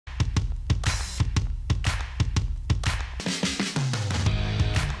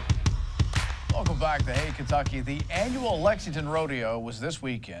back to Hey Kentucky. The annual Lexington Rodeo was this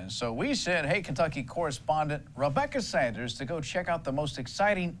weekend, so we sent Hey Kentucky correspondent Rebecca Sanders to go check out the most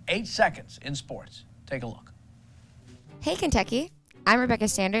exciting 8 seconds in sports. Take a look. Hey Kentucky, I'm Rebecca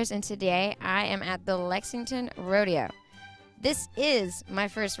Sanders, and today I am at the Lexington Rodeo. This is my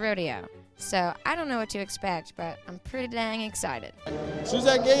first rodeo, so I don't know what to expect, but I'm pretty dang excited. As soon as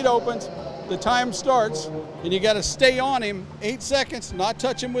that gate opens, the time starts, and you got to stay on him 8 seconds, not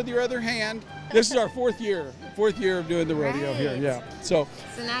touch him with your other hand. This is our fourth year of doing the rodeo here, yeah. So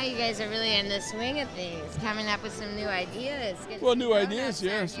now you guys are really in the swing of things, coming up with some new ideas. Well, new ideas,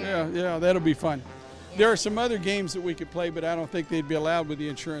 yes, yeah, that'll be fun. Yeah. There are some other games that we could play, but I don't think they'd be allowed with the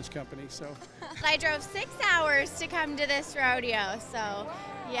insurance company, so. I drove 6 hours to come to this rodeo, so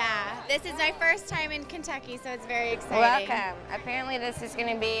yeah, this is my first time in Kentucky, so it's very exciting. Welcome. Apparently this is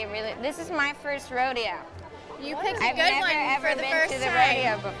going to be this is my first rodeo. You picked a good one for the first time. I've never been to the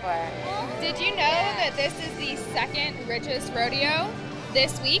rodeo before. Did you know that this is the second richest rodeo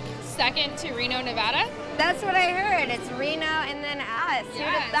this week, second to Reno, Nevada? That's what I heard. It's Reno and then us. Yes. Who'd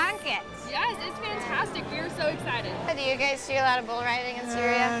have thunk it? Yes, it's fantastic. We are so excited. Do you guys do a lot of bull riding in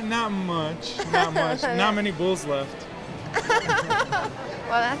Syria? Not much. Not many bulls left.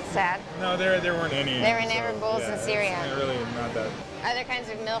 Well, that's sad. No, there weren't any. There were never bulls in Syria. It's really not that. Other kinds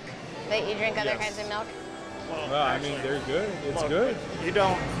of milk that you drink, other kinds of milk? Well, I mean, they're good. It's good. You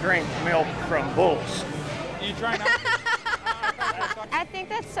don't drink milk from bulls. You try not to. I think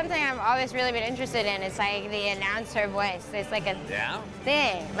that's something I've always really been interested in. It's like the announcer voice. It's like a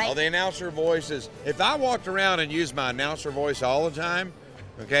thing. Like, well, the announcer voice is, if I walked around and used my announcer voice all the time,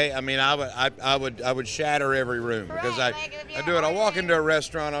 okay, I mean, I would shatter every room because I do it. I walk into a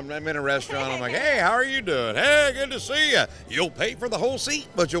restaurant, I'm in a restaurant, I'm like, hey, how are you doing? Hey, good to see you. You'll pay for the whole seat,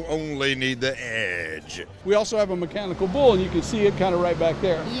 but you'll only need the edge. We also have a mechanical bull, and you can see it kind of right back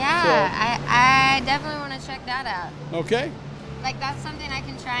there. Yeah, so, I definitely want to check that out. Okay. Like, that's something I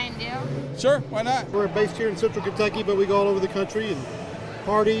can try and do? Sure, why not? We're based here in Central Kentucky, but we go all over the country, and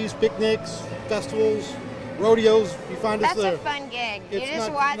parties, picnics, festivals, rodeos, you find us there. That's a fun gig. You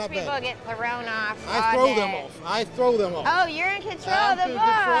just watch people get thrown off. I throw them off. I throw them off. Oh, you're in control of the bull.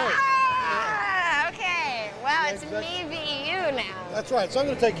 Ah, okay. Well, it's me v. you now. That's right. So I'm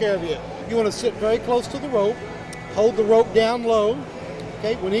going to take care of you. You want to sit very close to the rope, hold the rope down low.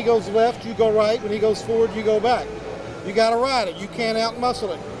 Okay. When he goes left, you go right. When he goes forward, you go back. You got to ride it. You can't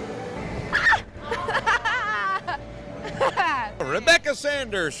out-muscle it. Rebecca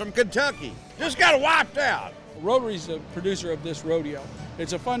Sanders from Kentucky just got wiped out. Rotary's the producer of this rodeo.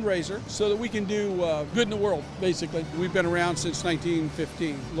 It's a fundraiser so that we can do good in the world, basically. We've been around since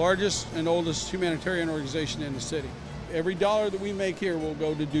 1915, largest and oldest humanitarian organization in the city. Every dollar that we make here will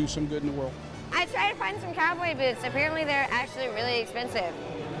go to do some good in the world. I tried to find some cowboy boots. Apparently they're actually really expensive.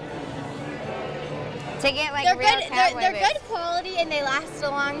 To get like real cowboy they're boots. good quality and they last a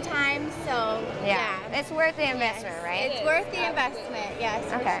long time, so yeah. It's worth the investment, right? It's worth the investment, yes,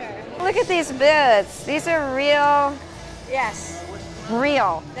 okay. for sure. Look at these boots. These are real. Yes.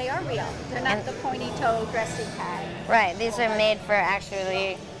 Real. They are real. They're not the pointy toe dressing kind. Right, these are made for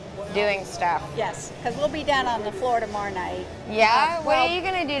actually doing stuff. Yes, because we'll be down on the floor tomorrow night. Yeah? What are you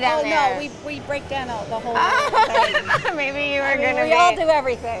going to do down there? Oh, no, we break down the whole thing. Maybe you were going to be... We all do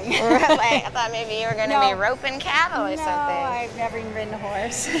everything. Really? I thought maybe you were going to be roping cattle or something. No, I've never even ridden a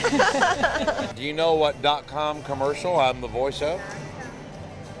horse. Do you know what .com commercial I'm the voice of?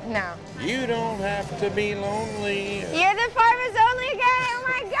 No. You don't have to be lonely. You're the Farmers Only guy? Oh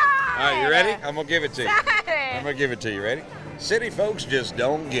my God! All right, you ready? I'm going to give it to you. Sorry. I'm going to give it to you. Ready? City folks just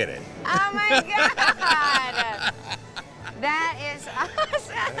don't get it. Oh my God! That is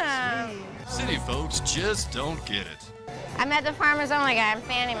awesome. City folks just don't get it. I'm at the Farmers Only guy. I'm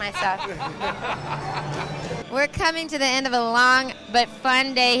fanning myself. We're coming to the end of a long but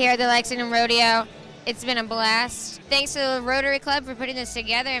fun day here at the Lexington Rodeo. It's been a blast. Thanks to the Rotary Club for putting this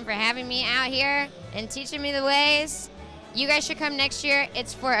together and for having me out here and teaching me the ways. You guys should come next year.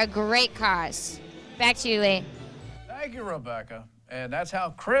 It's for a great cause. Back to you, Lee. Thank you, Rebecca. And that's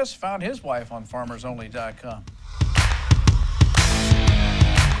how Chris found his wife on FarmersOnly.com.